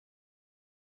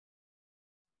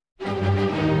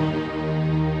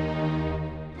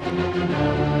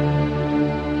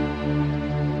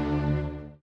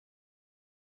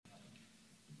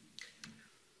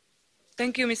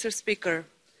Thank you, Mr. Speaker.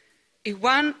 If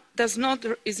one is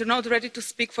not ready to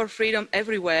speak for freedom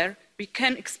everywhere, we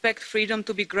can expect freedom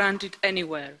to be granted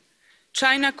anywhere.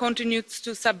 China continues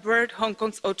to subvert Hong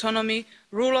Kong's autonomy,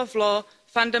 rule of law,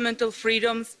 fundamental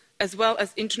freedoms, as well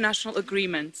as international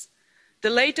agreements.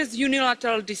 The latest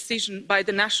unilateral decision by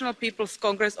the National People's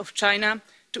Congress of China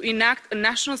to enact a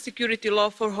national security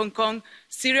law for Hong Kong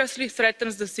seriously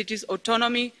threatens the city's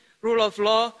autonomy, rule of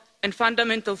law and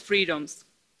fundamental freedoms.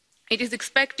 It is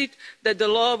expected that the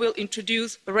law will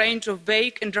introduce a range of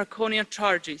vague and draconian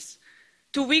charges.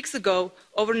 2 weeks ago,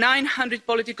 over 900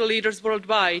 political leaders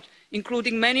worldwide,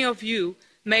 including many of you,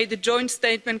 made a joint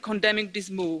statement condemning this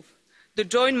move. The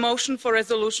joint motion for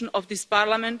resolution of this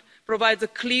Parliament provides a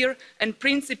clear and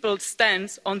principled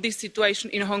stance on this situation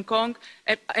in Hong Kong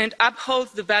and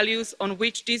upholds the values on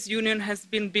which this union has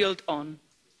been built on,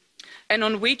 and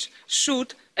on which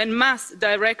should and must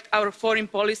direct our foreign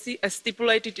policy as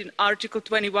stipulated in Article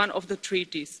 21 of the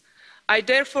treaties. I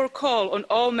therefore call on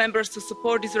all members to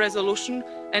support this resolution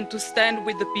and to stand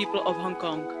with the people of Hong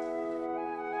Kong.